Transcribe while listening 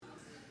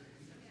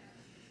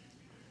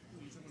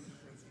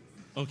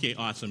Okay,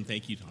 awesome.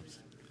 Thank you, Thomas.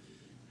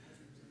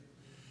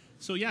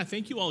 So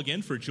thank you all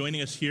again for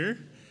joining us here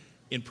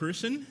in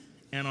person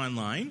and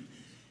online.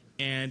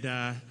 And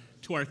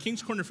to our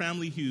King's Corner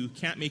family who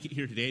can't make it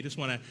here today, I just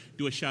want to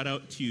do a shout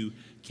out to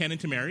Ken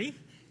and to Mary,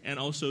 and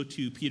also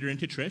to Peter and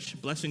to Trish.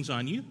 Blessings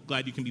on you.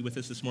 Glad you can be with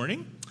us this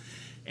morning.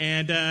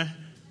 And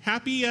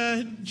happy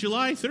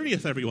July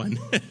 30th, everyone.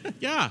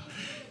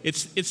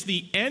 It's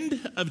the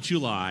end of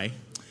July.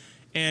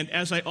 And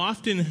as I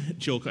often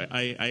joke,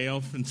 I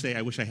often say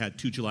I wish I had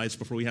 2 Julys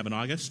before we have an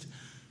August.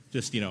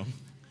 Just,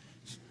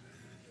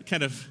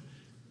 kind of,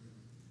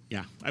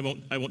 I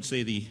won't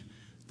say the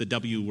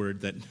W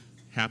word that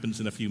happens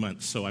in a few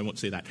months, so I won't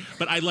say that.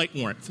 But I like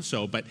warmth,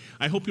 but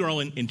I hope you're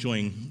all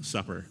enjoying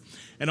supper.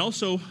 And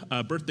also,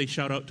 a birthday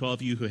shout-out to all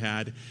of you who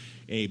had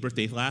a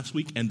birthday last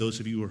week, and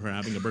those of you who are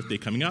having a birthday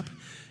coming up,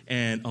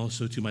 and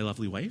also to my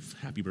lovely wife,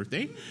 happy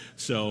birthday.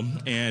 So,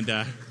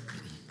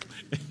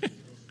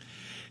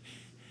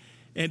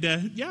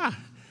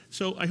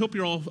 so I hope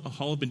you're all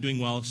have been doing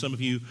well. Some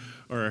of you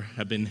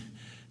have been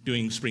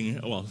doing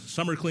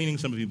summer cleaning.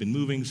 Some of you have been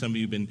moving. Some of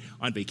you have been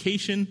on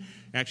vacation.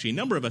 Actually, a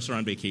number of us are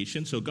on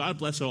vacation. So God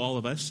bless all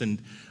of us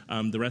and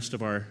the rest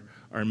of our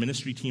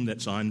ministry team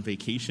that's on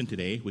vacation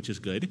today, which is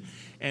good.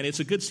 And it's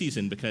a good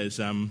season because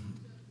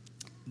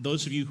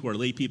those of you who are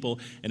lay people,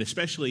 and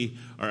especially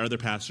our other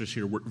pastors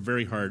here, work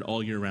very hard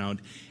all year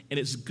round. And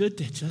it's good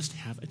to just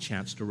have a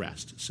chance to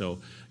rest. So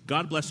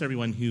God bless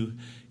everyone who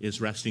is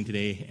resting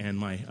today, and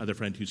my other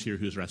friend who's here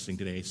who's resting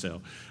today.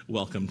 So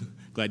welcome.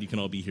 Glad you can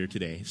all be here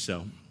today.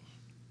 So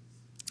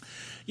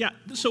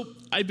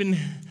I've been,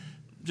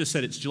 just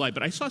said it's July,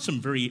 but I saw some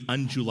very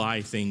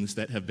un-July things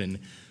that have been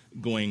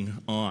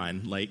going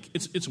on. Like,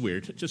 it's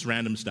weird, just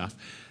random stuff.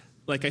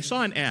 Like, I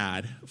saw an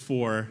ad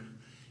for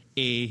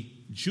a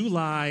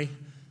July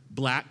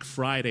Black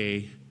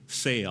Friday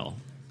sale.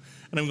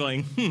 And I'm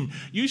going,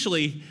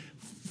 usually,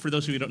 for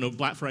those of you who don't know,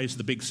 Black Friday is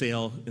the big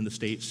sale in the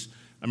States,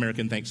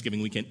 American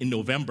Thanksgiving weekend in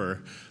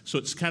November. So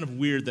it's kind of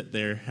weird that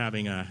they're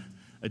having a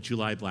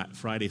July Black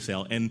Friday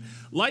sale. And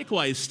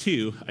likewise,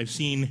 too, I've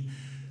seen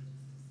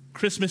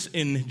Christmas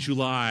in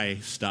July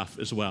stuff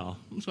as well.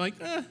 It's like,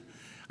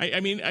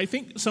 I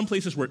think some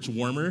places where it's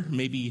warmer,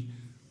 maybe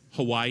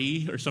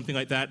Hawaii or something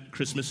like that,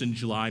 Christmas in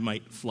July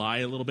might fly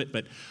a little bit,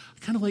 but I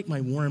kind of like my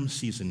warm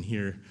season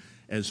here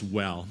as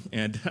well.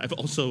 And I've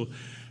also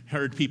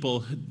heard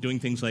people doing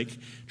things like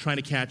trying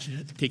to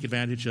take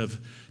advantage of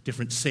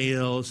different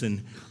sales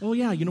and,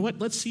 you know what,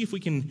 let's see if we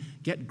can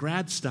get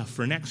grad stuff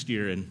for next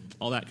year and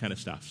all that kind of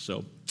stuff.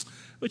 So,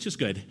 which is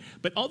good.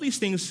 But all these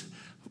things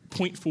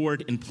point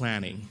forward in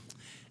planning.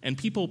 And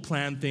people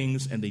plan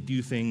things and they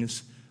do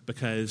things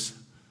because,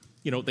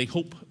 they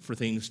hope for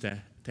things to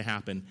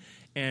happen.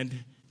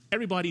 And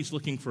everybody's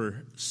looking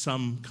for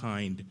some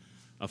kind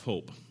of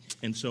hope.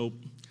 And so,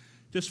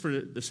 just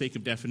for the sake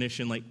of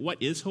definition,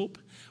 what is hope?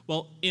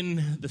 Well,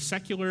 in the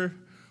secular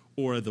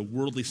or the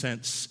worldly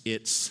sense,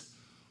 it's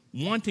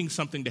wanting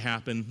something to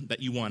happen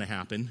that you want to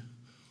happen,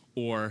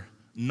 or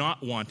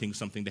not wanting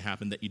something to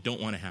happen that you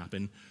don't want to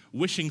happen,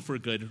 wishing for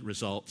good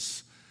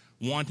results,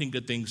 wanting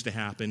good things to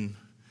happen.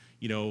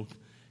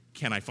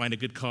 Can I find a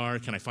good car?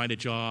 Can I find a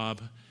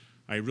job?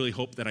 I really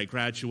hope that I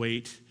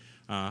graduate.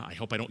 I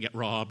hope I don't get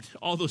robbed.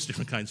 All those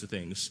different kinds of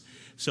things.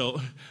 So,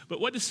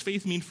 but what does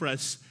faith mean for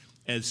us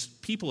as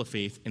people of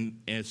faith and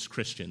as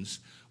Christians?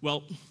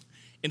 Well,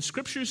 in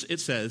Scriptures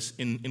it says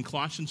in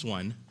Colossians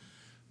 1,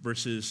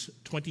 verses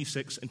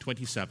 26 and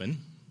 27,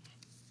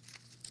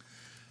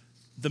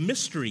 the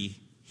mystery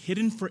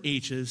hidden for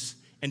ages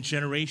and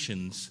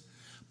generations,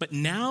 but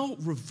now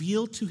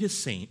revealed to his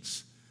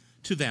saints,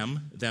 to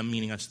them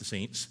meaning us the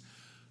saints,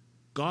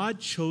 God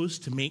chose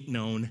to make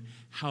known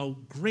how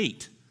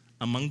great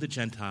among the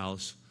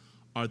Gentiles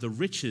are the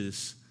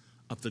riches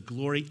of the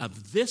glory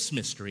of this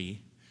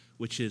mystery,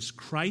 which is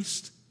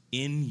Christ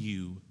in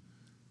you,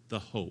 the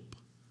hope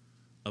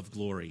of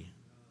glory.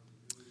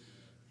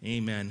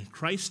 Amen.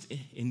 Christ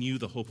in you,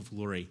 the hope of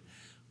glory.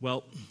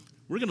 Well,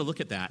 we're going to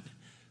look at that.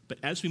 But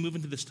as we move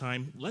into this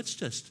time, let's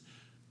just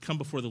come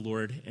before the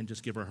Lord and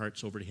just give our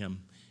hearts over to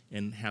him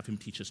and have him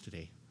teach us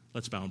today.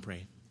 Let's bow and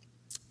pray.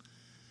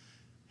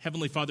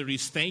 Heavenly Father, we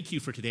thank you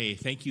for today.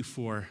 Thank you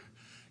for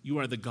you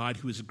are the God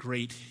who is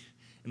great,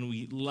 and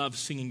we love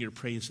singing your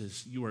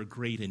praises. You are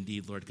great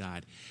indeed, Lord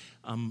God.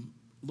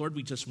 Lord,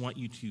 we just want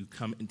you to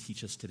come and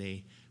teach us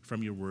today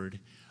from your word.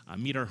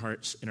 Meet our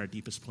hearts in our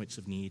deepest points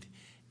of need,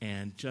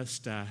 and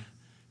just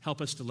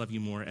help us to love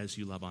you more as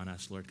you love on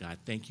us, Lord God.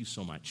 Thank you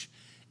so much.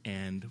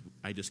 And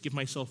I just give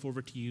myself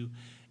over to you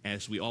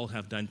as we all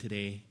have done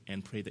today,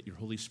 and pray that your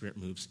Holy Spirit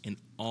moves in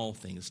all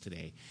things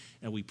today.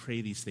 And we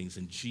pray these things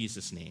in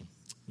Jesus' name.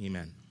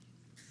 Amen.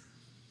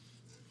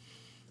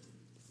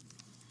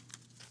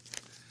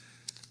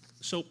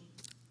 So,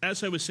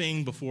 as I was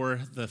saying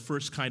before, the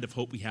first kind of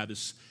hope we have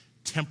is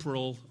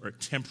temporal or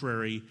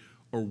temporary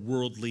or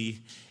worldly,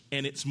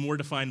 and it's more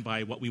defined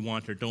by what we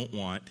want or don't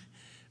want,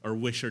 or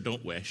wish or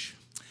don't wish.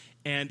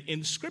 And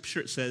in Scripture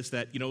it says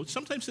that,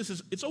 sometimes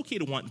it's okay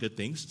to want good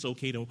things. It's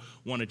okay to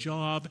want a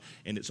job,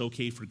 and it's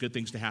okay for good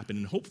things to happen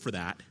and hope for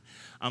that.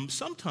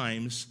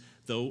 Sometimes,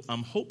 though,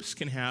 hopes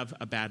can have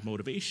a bad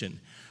motivation.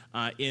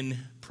 In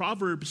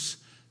Proverbs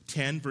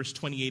 10, verse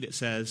 28, it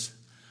says,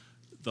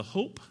 "The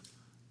hope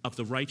of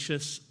the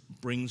righteous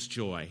brings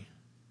joy,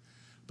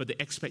 but the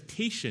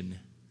expectation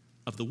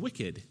of the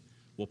wicked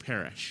will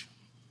perish."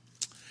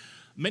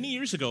 Many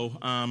years ago,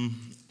 I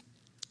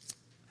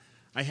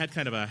had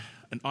kind of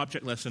an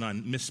object lesson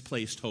on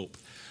misplaced hope.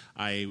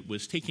 I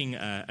was taking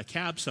a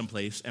cab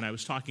someplace, and I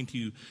was talking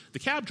to the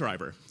cab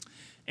driver.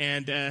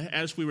 And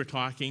as we were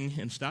talking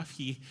and stuff,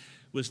 he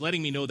was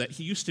letting me know that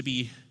he used to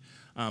be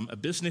a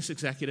business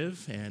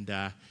executive, and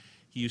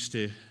he used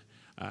to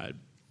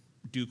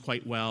do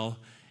quite well.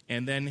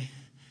 And then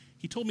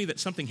he told me that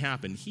something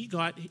happened. He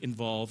got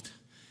involved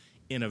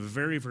in a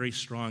very, very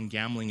strong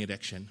gambling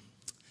addiction.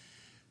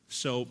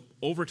 So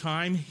over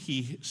time,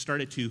 he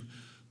started to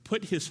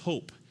put his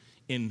hope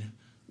in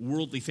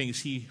worldly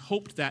things. He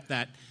hoped that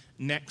that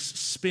next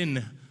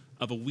spin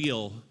of a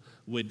wheel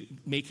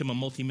would make him a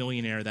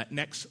multimillionaire, that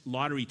next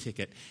lottery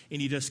ticket,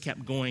 and he just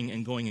kept going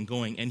and going and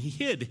going. And he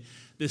hid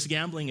this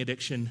gambling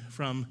addiction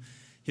from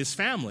his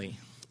family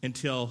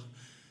until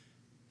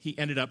he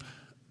ended up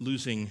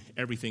losing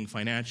everything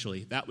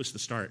financially. That was the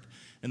start.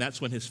 And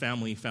that's when his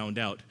family found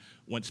out,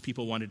 once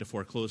people wanted to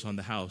foreclose on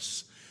the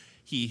house.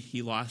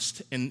 He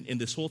lost, and in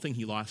this whole thing,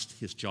 he lost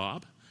his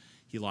job,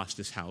 he lost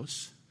his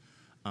house,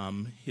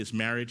 his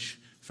marriage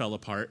fell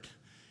apart,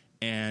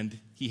 and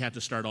he had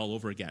to start all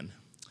over again.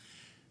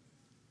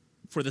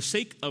 For the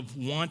sake of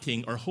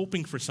wanting or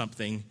hoping for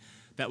something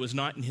that was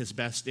not in his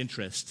best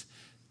interest,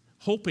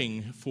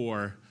 hoping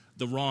for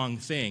the wrong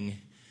thing,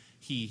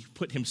 he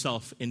put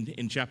himself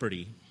in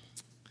jeopardy.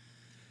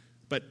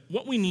 But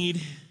what we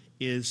need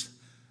is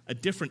a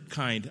different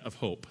kind of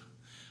hope.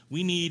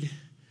 We need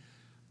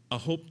a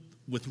hope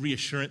with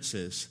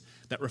reassurances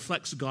that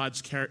reflects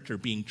God's character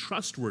being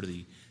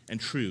trustworthy and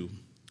true.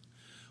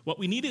 What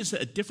we need is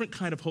a different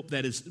kind of hope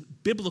that is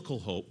biblical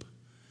hope,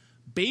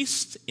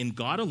 based in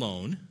God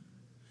alone,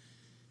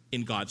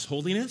 in God's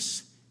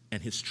holiness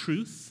and his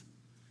truth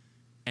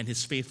and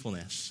his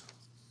faithfulness.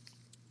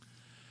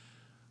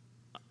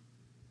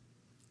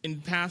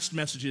 In past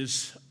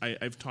messages,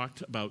 I've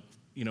talked about,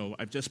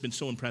 I've just been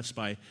so impressed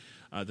by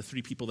the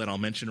three people that I'll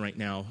mention right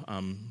now,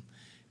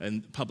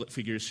 and public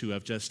figures who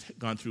have just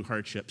gone through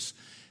hardships,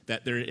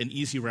 that they're an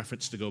easy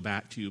reference to go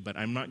back to, but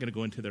I'm not going to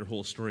go into their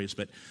whole stories,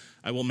 but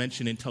I will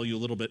mention and tell you a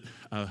little bit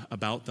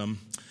about them.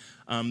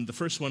 The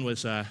first one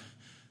was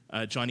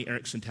Johnny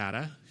Erickson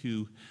Tata,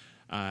 who,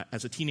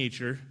 as a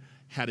teenager,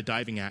 had a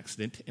diving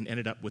accident and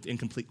ended up with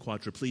incomplete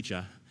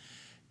quadriplegia,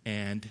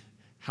 and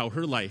how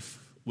her life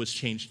was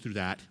changed through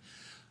that.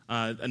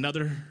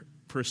 Another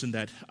person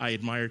that I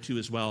admire too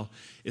as well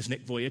is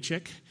Nick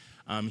Vujicic.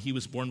 He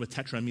was born with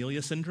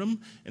tetraamelia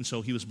syndrome, and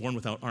so he was born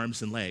without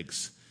arms and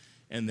legs,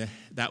 and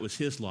that was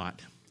his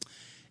lot.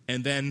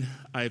 And then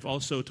I've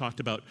also talked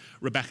about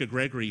Rebecca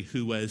Gregory,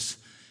 who was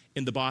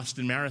in the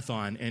Boston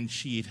Marathon, and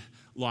she'd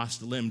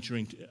lost a limb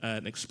during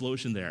an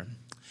explosion there.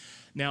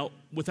 Now,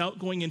 without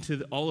going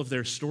into all of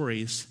their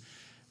stories,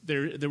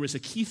 there was a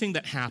key thing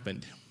that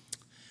happened.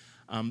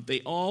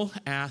 They all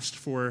asked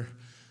for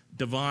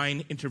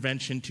divine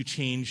intervention to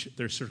change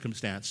their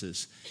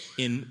circumstances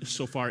in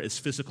so far as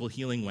physical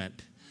healing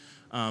went.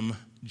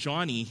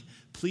 Johnny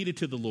pleaded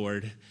to the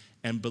Lord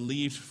and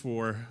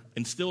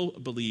still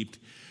believed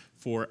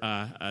for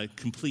a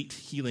complete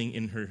healing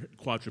in her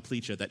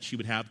quadriplegia, that she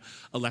would have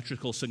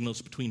electrical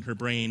signals between her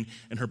brain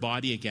and her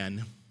body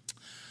again.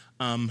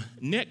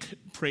 Nick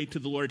prayed to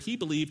the Lord. He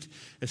believed,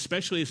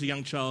 especially as a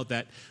young child,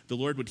 that the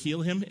Lord would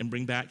heal him and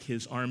bring back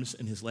his arms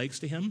and his legs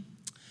to him.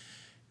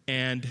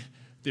 And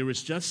there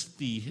was just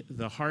the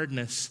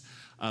hardness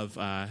of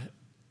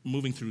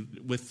moving through.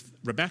 With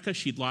Rebecca,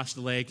 she'd lost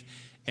a leg,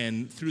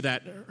 and through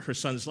that, her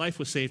son's life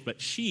was saved,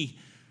 but she,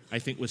 I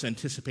think, was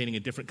anticipating a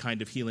different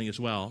kind of healing as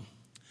well.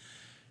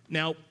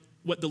 Now,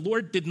 what the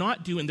Lord did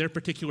not do in their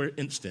particular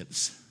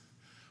instance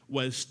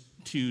was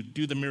to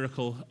do the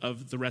miracle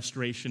of the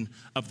restoration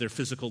of their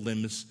physical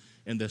limbs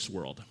in this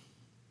world.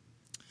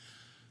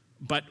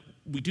 But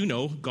we do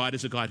know God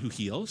is a God who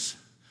heals.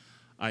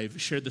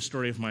 I've shared the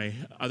story of my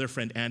other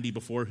friend Andy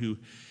before, who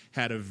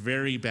had a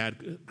very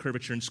bad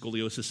curvature and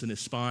scoliosis in his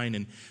spine,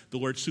 and the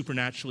Lord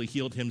supernaturally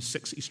healed him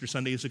 6 Easter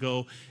Sundays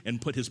ago and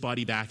put his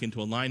body back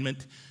into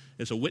alignment.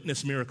 As a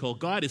witness miracle,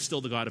 God is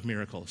still the God of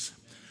miracles.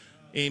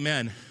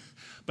 Amen.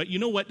 But you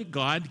know what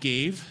God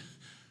gave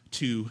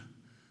to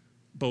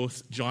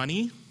both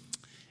Johnny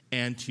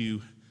and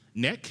to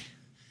Nick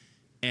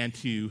and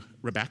to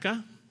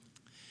Rebecca?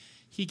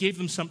 He gave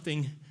them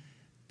something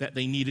that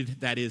they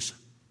needed, that is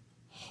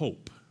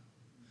hope.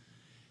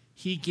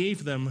 He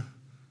gave them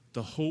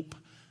the hope,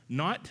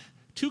 not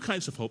two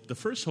kinds of hope. The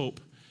first hope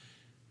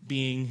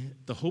being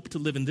the hope to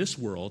live in this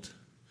world,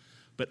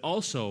 but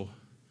also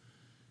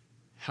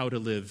how to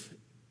live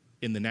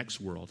in the next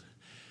world.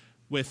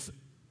 With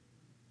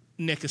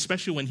Nick,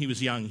 especially when he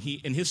was young,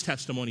 in his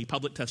testimony,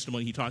 public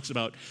testimony, he talks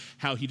about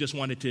how he just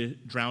wanted to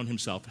drown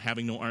himself,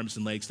 having no arms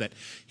and legs, that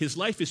his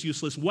life is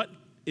useless. What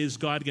is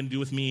God going to do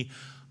with me?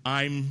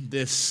 I'm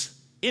this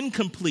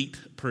incomplete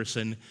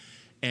person,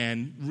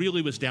 and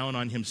really was down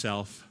on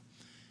himself,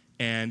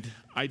 and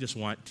I just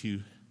want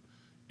to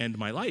end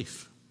my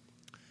life.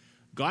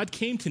 God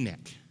came to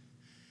Nick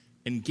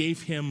and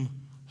gave him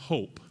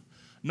hope,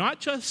 not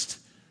just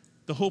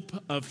the hope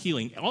of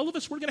healing. All of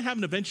us, we're going to have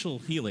an eventual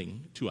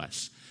healing to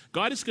us.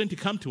 God is going to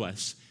come to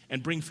us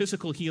and bring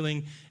physical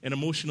healing and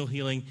emotional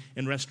healing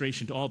and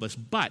restoration to all of us,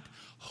 but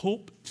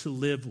hope to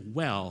live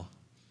well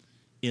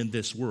in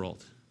this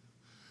world.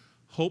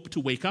 Hope to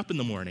wake up in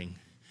the morning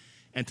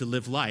and to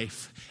live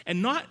life.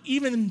 And not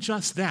even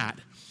just that,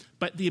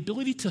 but the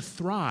ability to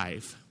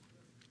thrive.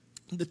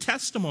 The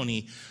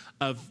testimony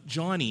of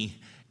Johnny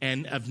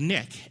and of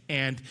Nick,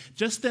 and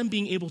just them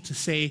being able to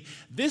say,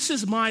 this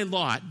is my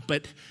lot,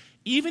 but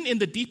even in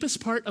the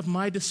deepest part of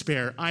my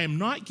despair, I am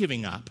not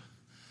giving up.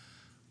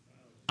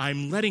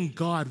 I'm letting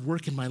God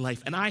work in my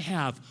life, and I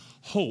have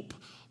hope.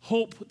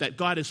 Hope that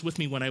God is with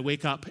me when I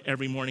wake up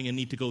every morning and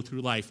need to go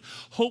through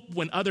life. Hope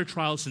when other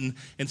trials and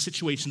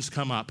situations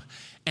come up,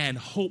 and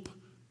hope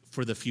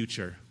for the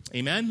future.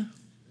 Amen?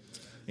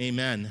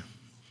 Amen.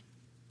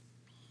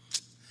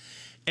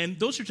 And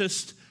those are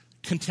just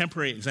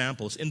contemporary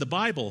examples. In the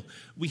Bible,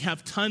 we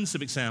have tons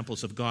of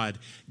examples of God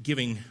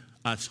giving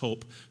us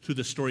hope through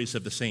the stories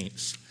of the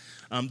saints.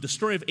 The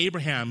story of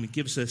Abraham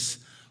gives us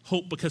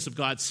hope because of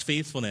God's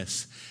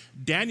faithfulness.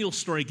 Daniel's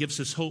story gives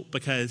us hope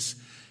because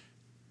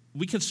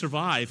we can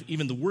survive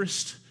even the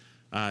worst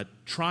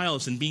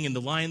trials and being in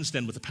the lion's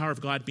den with the power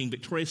of God being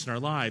victorious in our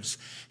lives.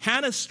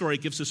 Hannah's story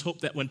gives us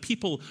hope that when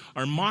people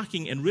are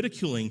mocking and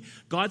ridiculing,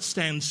 God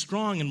stands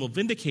strong and will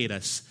vindicate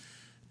us.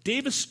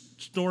 David's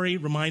story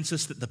reminds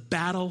us that the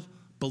battle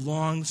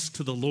belongs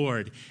to the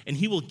Lord, and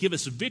he will give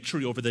us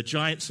victory over the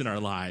giants in our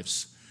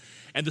lives.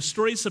 And the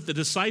stories of the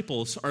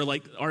disciples are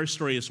like our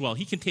story as well.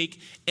 He can take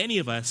any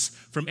of us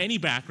from any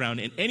background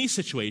in any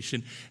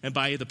situation, and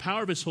by the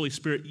power of his Holy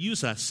Spirit,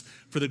 use us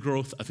for the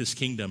growth of his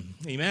kingdom.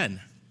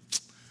 Amen.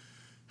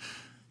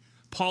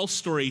 Paul's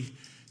story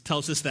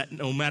tells us that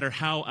no matter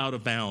how out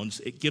of bounds,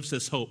 it gives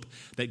us hope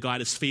that God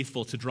is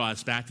faithful to draw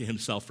us back to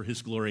himself for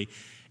his glory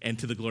and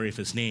to the glory of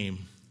his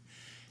name.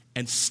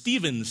 And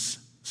Stephen's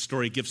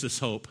story gives us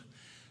hope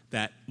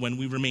that when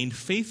we remain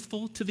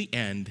faithful to the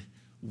end,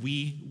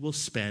 we will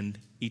spend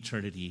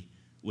eternity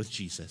with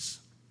Jesus.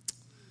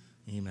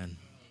 Amen.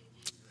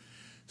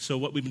 So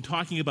what we've been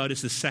talking about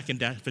is the second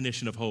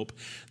definition of hope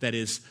that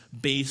is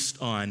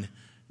based on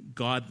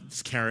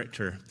God's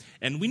character.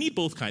 And we need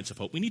both kinds of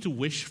hope. We need to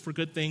wish for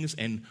good things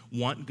and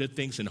want good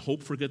things and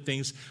hope for good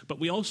things, but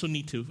we also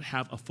need to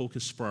have a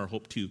focus for our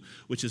hope too,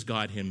 which is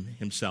God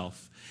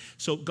himself.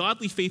 So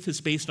godly faith is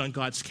based on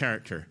God's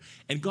character,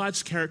 and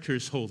God's character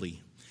is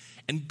holy,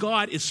 and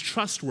God is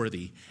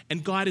trustworthy,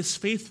 and God is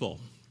faithful.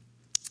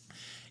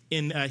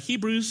 In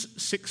Hebrews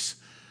 6,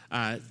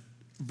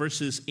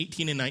 verses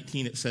 18 and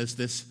 19, it says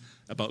this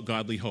about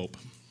godly hope.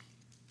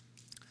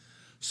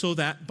 So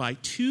that by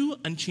two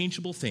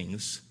unchangeable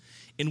things,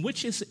 in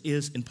which it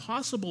is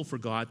impossible for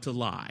God to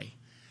lie,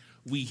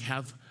 we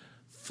have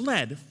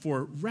fled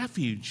for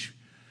refuge,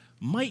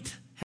 might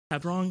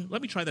have wrong.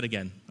 Let me try that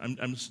again.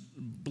 I'm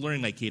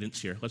blurring my cadence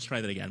here. Let's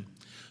try that again.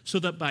 So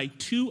that by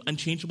two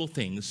unchangeable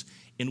things,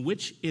 in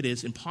which it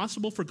is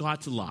impossible for God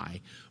to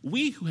lie,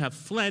 we who have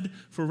fled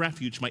for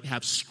refuge might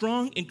have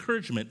strong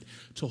encouragement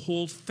to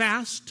hold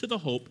fast to the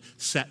hope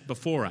set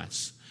before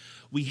us.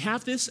 We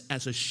have this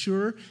as a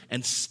sure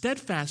and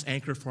steadfast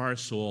anchor for our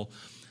soul,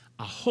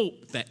 a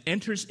hope that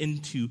enters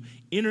into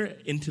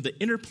the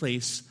inner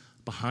place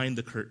behind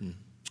the curtain.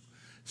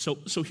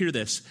 So hear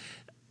this.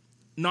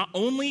 Not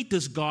only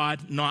does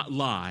God not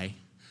lie,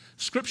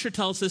 Scripture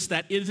tells us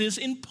that it is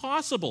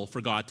impossible for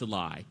God to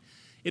lie.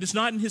 It is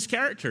not in his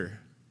character.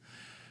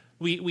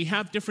 We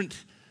have different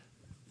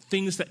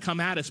things that come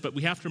at us, but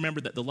we have to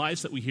remember that the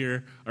lies that we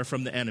hear are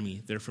from the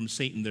enemy. They're from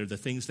Satan. They're the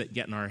things that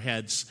get in our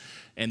heads,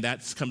 and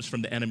that comes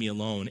from the enemy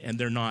alone, and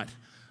they're not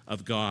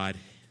of God.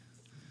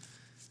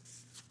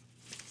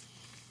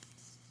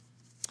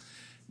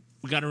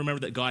 We got to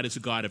remember that God is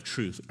a God of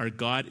truth. Our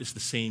God is the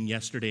same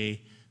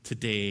yesterday,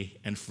 today,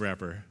 and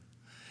forever.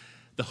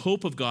 The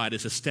hope of God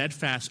is a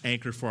steadfast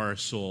anchor for our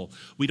soul.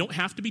 We don't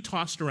have to be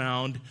tossed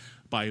around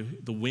by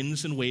the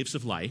winds and waves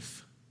of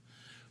life.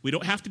 We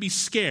don't have to be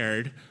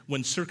scared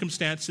when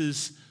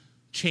circumstances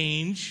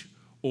change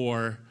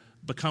or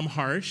become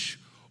harsh,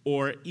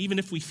 or even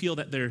if we feel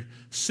that there are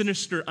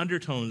sinister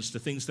undertones to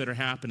things that are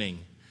happening.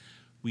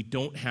 We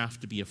don't have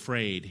to be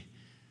afraid.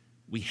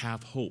 We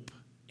have hope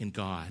in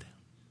God.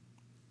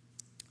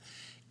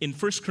 In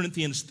 1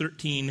 Corinthians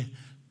 13,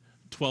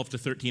 12 to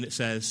 13, it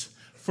says,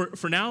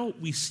 For now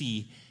we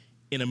see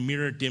in a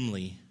mirror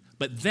dimly,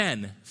 but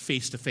then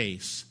face to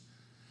face.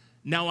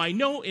 Now I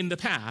know in the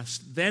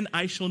past, then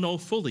I shall know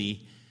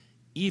fully,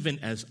 even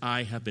as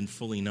I have been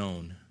fully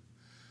known.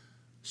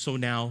 So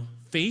now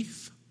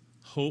faith,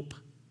 hope,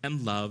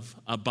 and love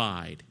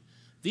abide.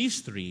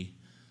 These three,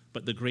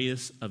 but the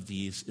greatest of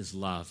these is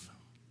love.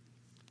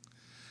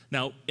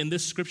 Now, in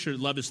this scripture,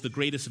 love is the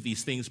greatest of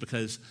these things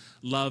because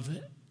love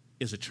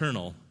is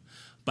eternal.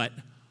 But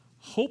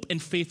hope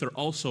and faith are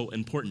also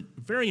important,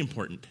 very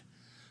important,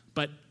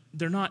 but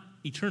they're not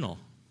eternal.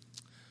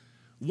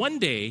 One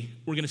day,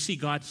 we're going to see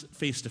God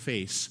face to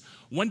face.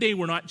 One day,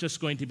 we're not just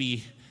going to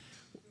be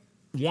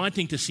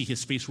wanting to see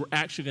his face. We're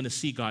actually going to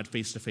see God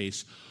face to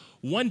face.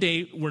 One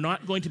day, we're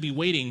not going to be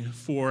waiting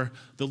for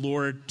the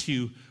Lord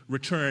to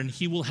return.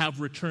 He will have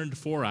returned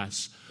for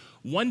us.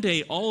 One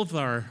day, all of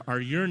our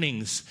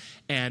yearnings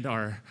and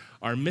our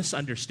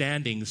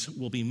misunderstandings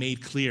will be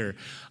made clear.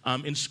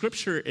 In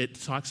Scripture,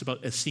 it talks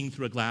about as seeing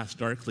through a glass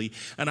darkly.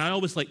 And I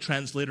always like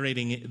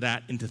transliterating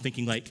that into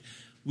thinking like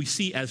we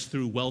see as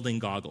through welding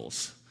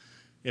goggles.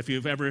 If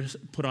you've ever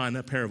put on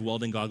a pair of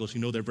welding goggles,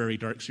 you know they're very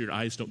dark so your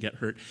eyes don't get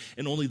hurt.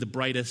 And only the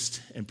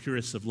brightest and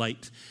purest of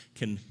light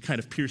can kind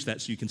of pierce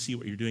that so you can see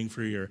what you're doing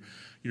for your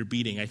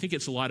beating. I think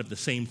it's a lot of the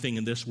same thing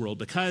in this world.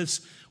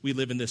 Because we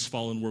live in this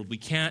fallen world, we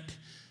can't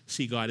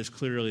see God as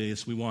clearly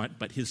as we want,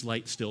 but his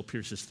light still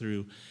pierces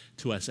through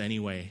to us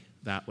anyway,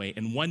 that way.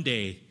 And one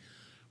day,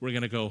 we're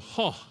going to go,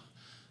 oh,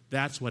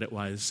 that's what it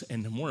was.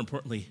 And more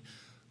importantly,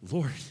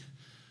 Lord,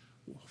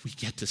 we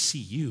get to see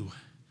you.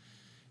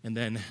 And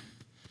then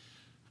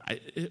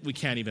we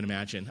can't even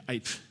imagine.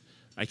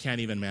 I can't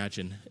even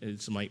imagine.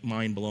 It's like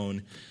mind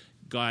blown.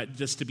 God,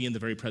 just to be in the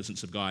very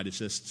presence of God is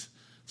just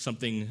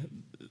something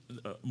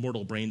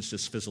mortal brains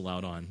just fizzle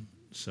out on.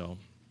 So,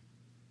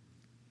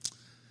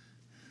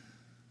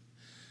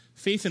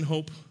 faith and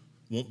hope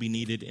won't be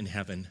needed in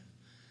heaven,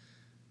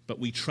 but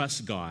we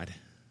trust God.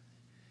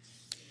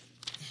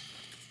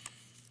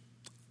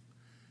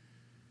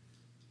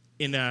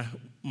 In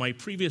my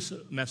previous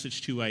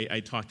message, too, I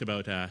talked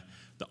about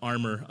the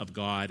armor of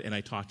God, and I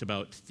talked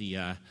about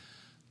the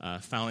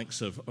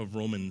phalanx of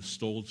Roman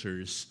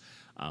soldiers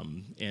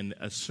and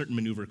a certain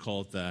maneuver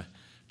called the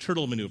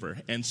turtle maneuver.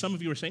 And some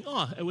of you were saying,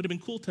 oh, it would have been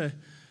cool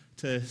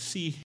to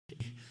see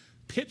a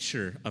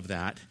picture of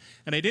that.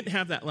 And I didn't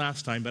have that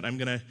last time, but I'm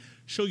going to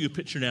show you a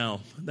picture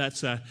now.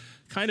 That's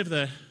kind of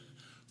the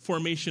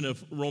formation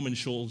of Roman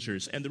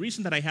soldiers. And the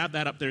reason that I have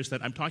that up there is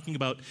that I'm talking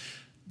about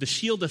the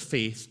shield of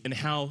faith and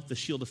how the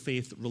shield of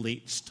faith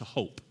relates to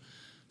hope,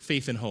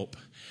 faith and hope.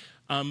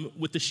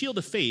 With the shield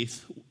of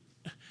faith,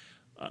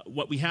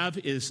 what we have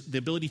is the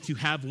ability to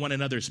have one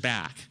another's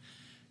back.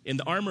 In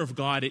the armor of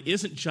God, it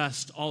isn't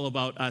just all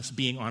about us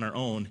being on our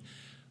own.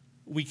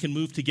 We can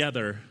move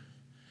together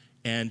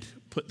and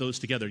put those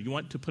together. You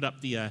want to put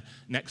up the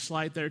next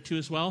slide there too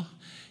as well?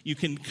 You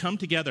can come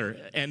together,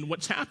 and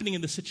what's happening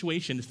in the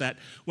situation is that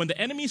when the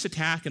enemies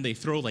attack and they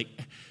throw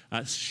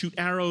shoot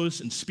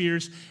arrows and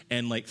spears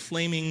and like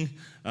flaming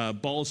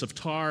balls of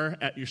tar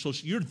at your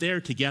soldiers, you're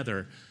there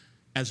together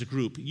as a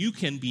group. You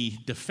can be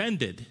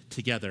defended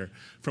together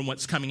from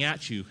what's coming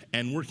at you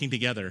and working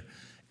together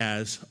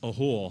as a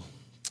whole.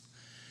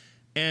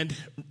 And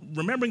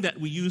remembering that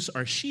we use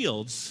our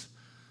shields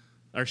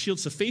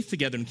of faith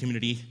together in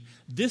community,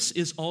 this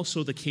is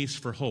also the case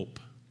for hope.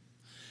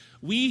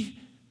 We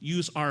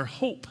use our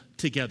hope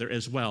together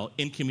as well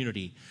in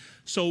community.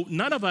 So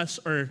none of us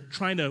are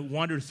trying to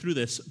wander through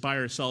this by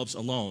ourselves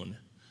alone.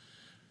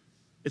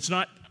 It's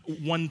not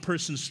one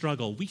person's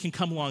struggle. We can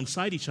come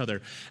alongside each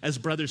other as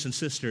brothers and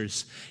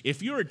sisters.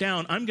 If you're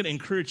down, I'm going to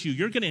encourage you.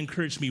 You're going to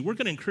encourage me. We're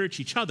going to encourage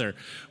each other.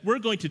 We're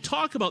going to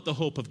talk about the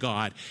hope of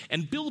God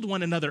and build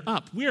one another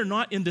up. We are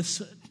not in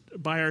this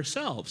by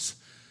ourselves.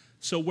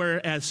 So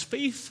whereas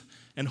faith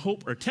and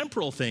hope are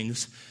temporal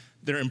things,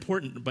 they're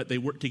important, but they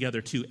work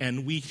together too,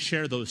 and we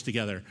share those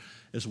together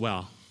as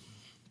well.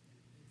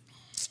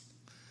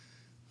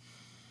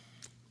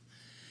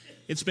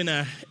 It's been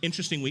an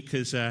interesting week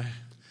because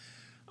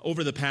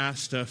over the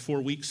past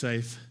 4 weeks,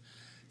 I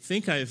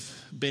think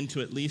I've been to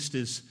at least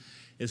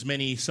as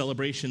many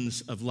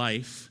celebrations of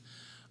life.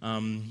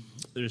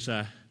 There's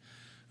a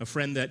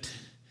friend that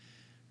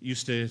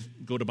used to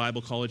go to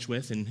Bible college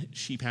with, and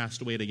she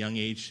passed away at a young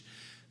age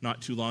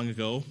not too long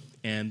ago.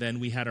 And then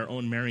we had our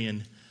own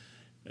Marion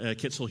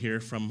Kitzel here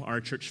from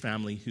our church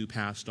family who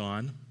passed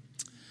on.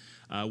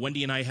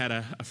 Wendy and I had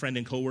a friend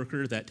and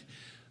coworker that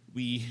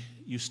we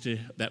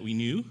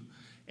knew,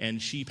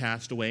 and she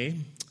passed away.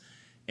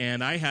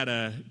 And I had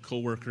a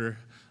coworker,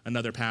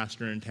 another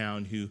pastor in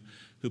town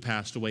who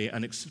passed away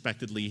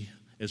unexpectedly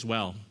as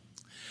well.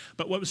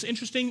 But what was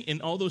interesting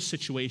in all those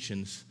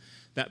situations,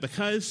 that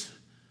because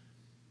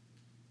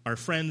our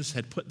friends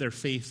had put their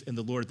faith in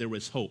the Lord, there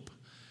was hope.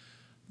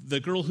 The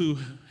girl who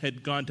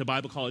had gone to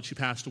Bible college, who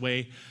passed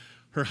away,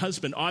 her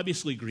husband,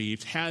 obviously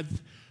grieved, had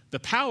the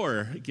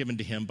power given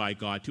to him by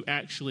God to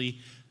actually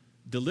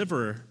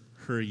deliver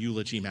her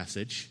eulogy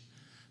message,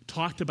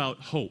 talked about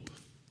hope.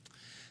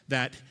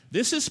 That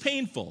this is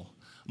painful,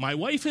 my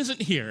wife isn't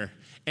here,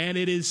 and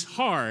it is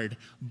hard,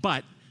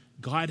 but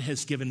God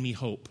has given me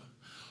hope.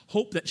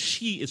 Hope that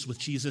she is with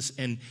Jesus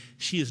and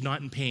she is not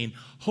in pain.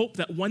 Hope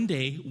that one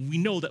day we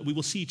know that we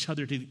will see each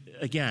other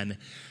again.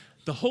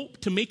 The hope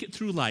to make it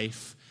through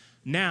life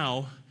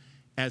now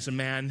as a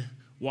man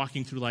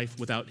walking through life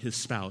without his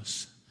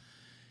spouse.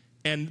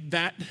 And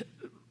that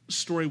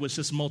story was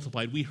just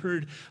multiplied. We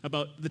heard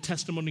about the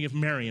testimony of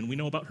Mary, and we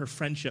know about her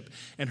friendship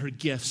and her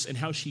gifts and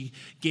how she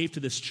gave to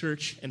this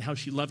church and how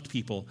she loved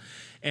people.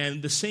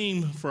 And the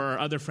same for our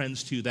other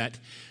friends too, that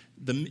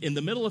in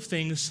the middle of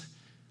things,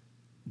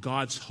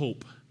 God's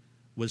hope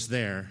was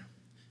there,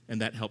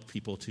 and that helped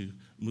people to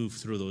move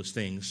through those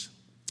things.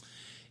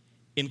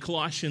 In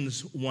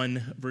Colossians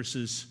 1,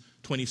 verses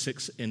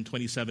 26 and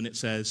 27, it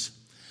says,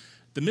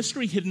 the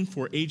mystery hidden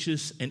for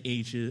ages and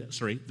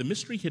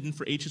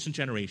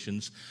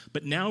generations,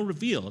 but now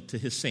revealed to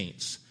his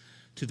saints.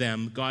 To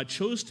them, God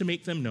chose to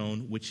make them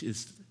known, which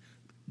is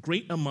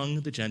great among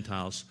the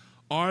Gentiles,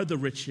 are the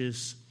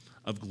riches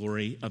of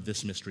glory of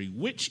this mystery,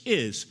 which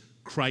is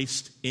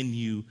Christ in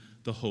you,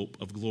 the hope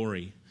of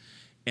glory.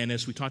 And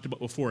as we talked about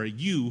before,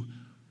 you,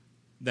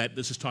 that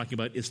this is talking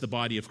about, is the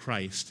body of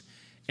Christ.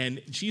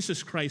 And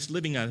Jesus Christ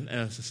living on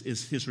us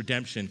is his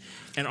redemption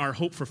and our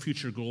hope for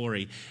future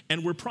glory.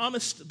 And we're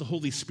promised the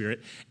Holy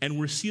Spirit, and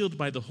we're sealed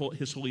by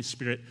his Holy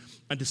Spirit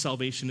unto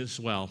salvation as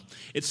well.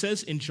 It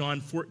says in John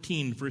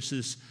 14,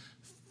 verses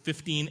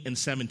 15 and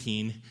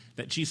 17,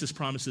 that Jesus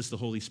promises the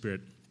Holy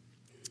Spirit.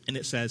 And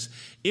it says,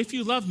 if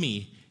you love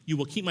me, you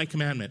will keep my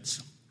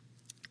commandments.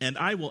 And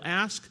I will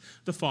ask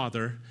the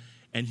Father,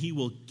 and he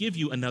will give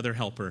you another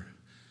helper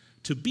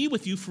to be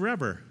with you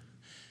forever.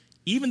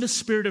 Even the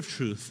Spirit of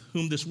truth,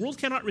 whom this world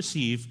cannot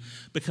receive,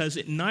 because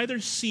it neither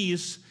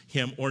sees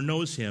him or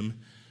knows him,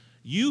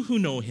 you who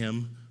know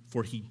him,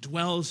 for he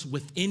dwells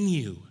within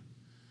you.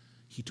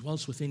 He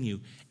dwells within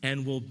you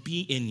and will be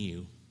in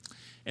you.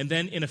 And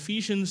then in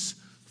Ephesians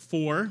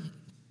 4,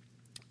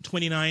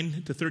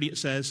 29 to 30, it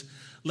says,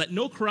 let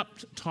no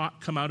corrupt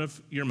talk come out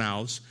of your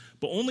mouths,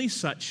 but only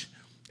such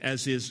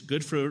as is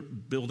good for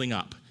building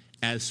up,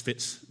 as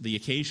fits the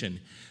occasion,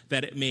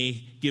 that it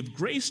may give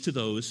grace to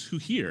those who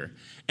hear.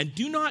 And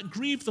do not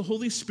grieve the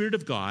Holy Spirit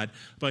of God,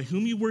 by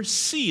whom you were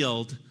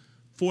sealed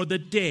for the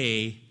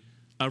day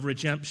of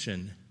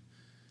redemption.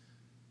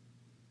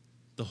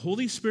 The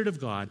Holy Spirit of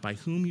God, by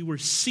whom you were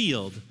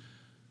sealed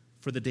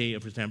for the day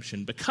of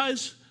redemption.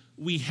 Because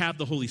we have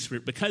the Holy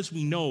Spirit, because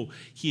we know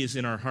he is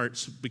in our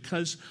hearts,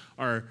 because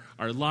our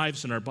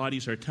lives and our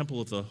bodies are a temple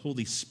of the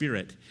Holy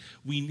Spirit,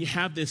 we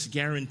have this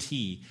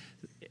guarantee,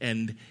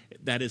 and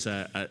that is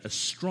a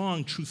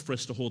strong truth for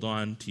us to hold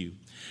on to.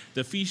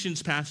 The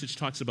Ephesians passage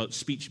talks about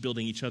speech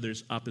building each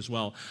other's up as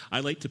well.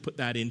 I like to put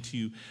that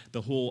into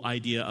the whole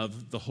idea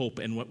of the hope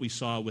and what we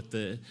saw with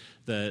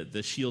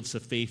the shields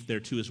of faith there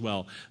too as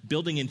well,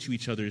 building into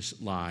each other's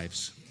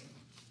lives.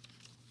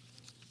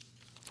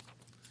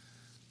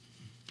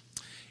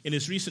 In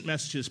his recent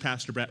messages,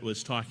 Pastor Brett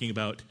was talking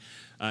about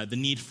the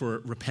need for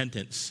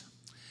repentance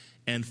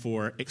and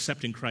for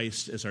accepting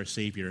Christ as our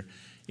Savior.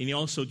 And he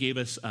also gave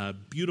us a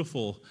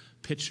beautiful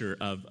picture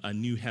of a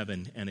new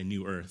heaven and a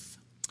new earth.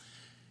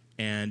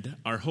 And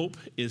our hope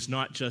is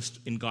not just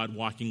in God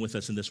walking with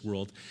us in this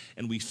world.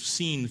 And we've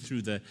seen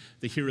through the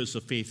heroes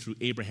of faith, through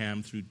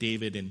Abraham, through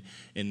David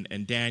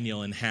and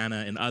Daniel and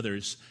Hannah and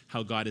others,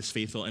 how God is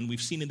faithful. And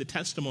we've seen in the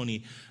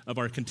testimony of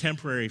our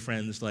contemporary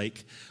friends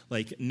like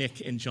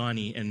Nick and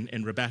Johnny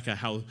and Rebecca,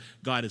 how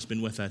God has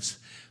been with us.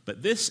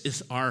 But this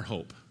is our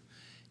hope.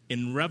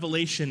 In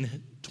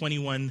Revelation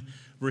 21,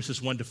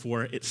 verses 1 to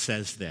 4, it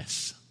says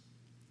this.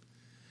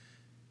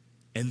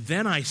 And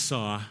then I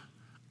saw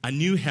a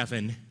new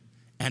heaven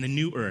and a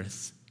new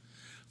earth.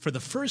 For the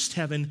first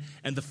heaven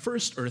and the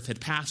first earth had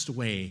passed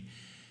away,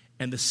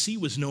 and the sea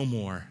was no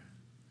more.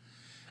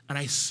 And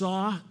I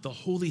saw the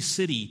holy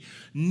city,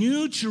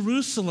 New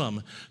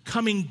Jerusalem,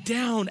 coming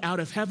down out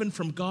of heaven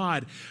from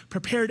God,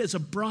 prepared as a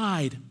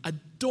bride,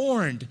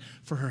 adorned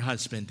for her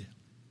husband.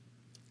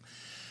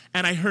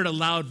 And I heard a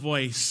loud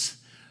voice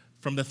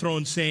from the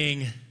throne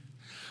saying,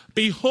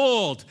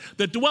 behold,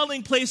 the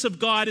dwelling place of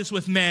God is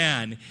with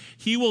man.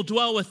 He will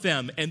dwell with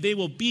them, and they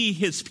will be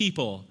his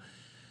people.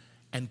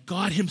 And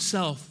God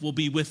himself will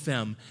be with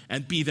them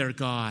and be their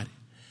God.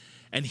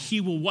 And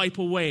he will wipe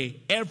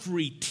away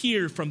every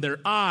tear from their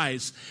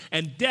eyes,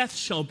 and death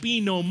shall be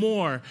no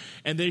more.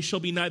 And there shall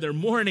be neither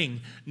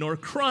mourning, nor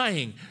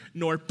crying,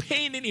 nor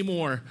pain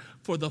anymore,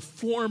 for the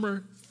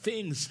former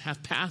things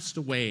have passed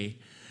away.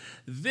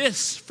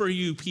 This for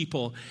you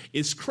people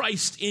is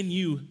Christ in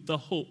you, the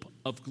hope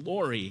of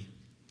glory.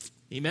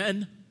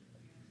 Amen?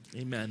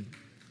 Amen.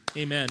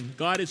 Amen.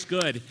 God is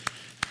good.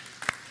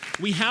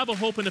 We have a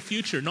hope in the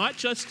future, not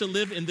just to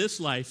live in this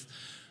life,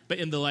 but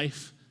in the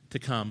life to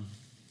come.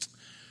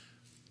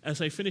 As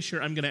I finish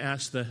here, I'm going to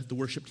ask the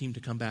worship team to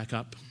come back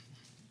up.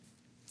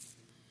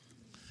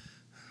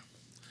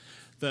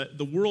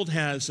 The world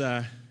has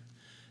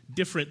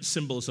different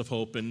symbols of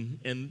hope,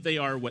 and they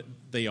are what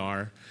they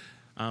are.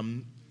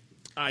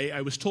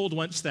 I was told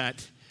once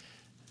that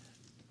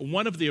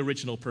one of the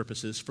original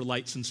purposes for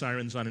lights and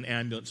sirens on an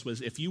ambulance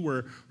was if you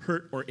were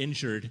hurt or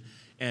injured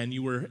and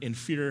you were in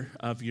fear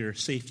of your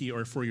safety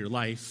or for your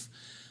life,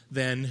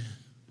 then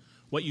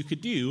what you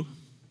could do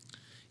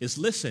is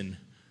listen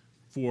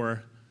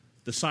for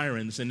the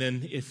sirens, and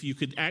then if you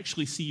could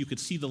actually see, you could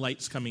see the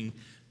lights coming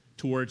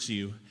towards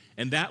you,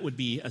 and that would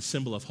be a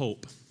symbol of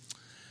hope.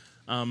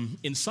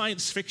 In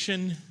science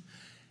fiction,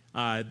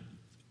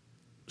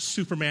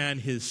 Superman,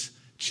 his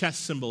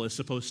chest symbol is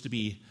supposed to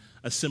be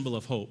a symbol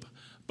of hope.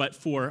 But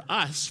for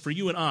us, for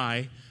you and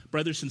I,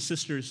 brothers and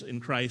sisters in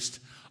Christ,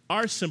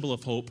 our symbol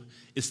of hope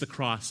is the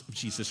cross of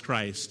Jesus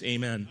Christ.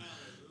 Amen.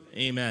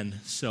 Amen.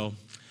 So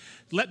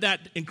let that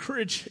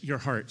encourage your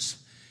hearts.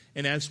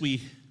 And as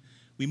we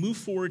move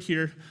forward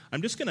here,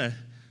 I'm just gonna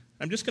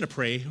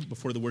pray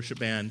before the worship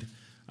band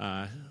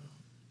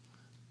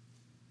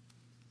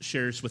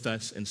shares with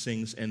us and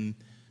sings, and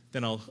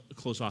then I'll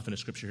close off in a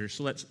scripture here.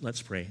 So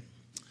let's pray.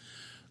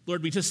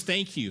 Lord, we just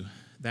thank you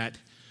that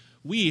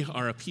we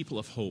are a people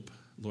of hope,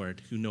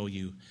 Lord, who know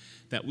you,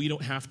 that we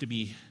don't have to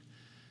be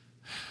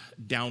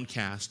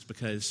downcast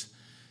because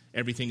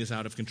everything is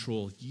out of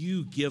control.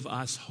 You give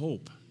us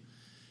hope.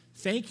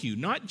 Thank you,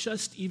 not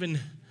just even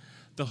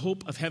the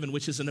hope of heaven,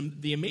 which is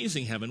the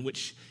amazing heaven,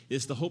 which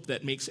is the hope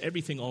that makes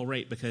everything all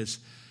right, because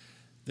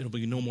there will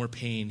be no more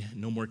pain,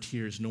 no more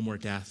tears, no more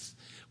death.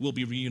 We'll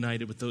be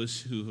reunited with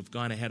those who have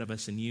gone ahead of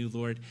us in you,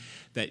 Lord,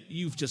 that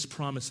you've just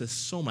promised us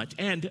so much.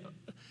 And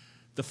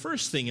the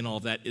first thing in all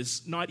of that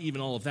is not even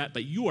all of that,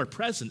 but your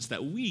presence,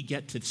 that we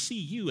get to see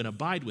you and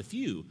abide with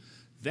you.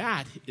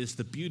 That is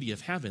the beauty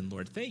of heaven,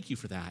 Lord. Thank you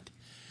for that.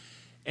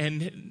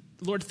 And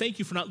Lord, thank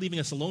you for not leaving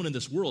us alone in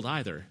this world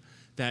either,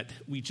 that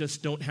we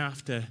just don't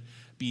have to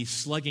be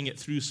slugging it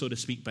through, so to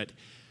speak, but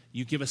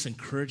you give us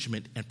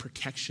encouragement and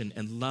protection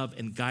and love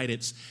and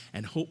guidance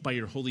and hope by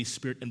your Holy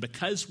Spirit. And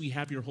because we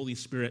have your Holy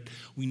Spirit,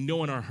 we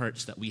know in our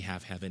hearts that we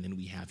have heaven and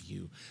we have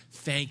you.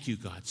 Thank you,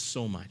 God,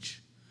 so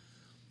much.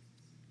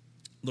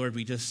 Lord,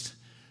 we just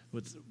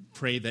would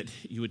pray that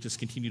you would just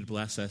continue to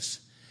bless us.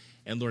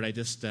 And Lord, I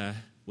just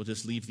will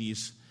just leave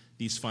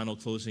these final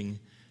closing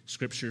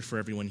scripture for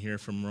everyone here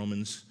from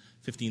Romans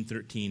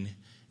 15:13.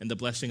 And the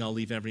blessing I'll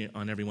leave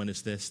on everyone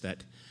is this,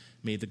 that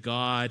may the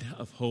God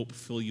of hope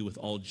fill you with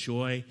all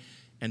joy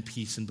and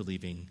peace in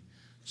believing,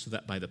 so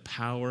that by the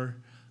power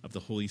of the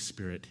Holy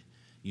Spirit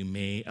you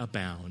may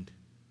abound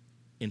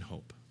in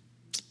hope.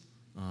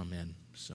 Amen.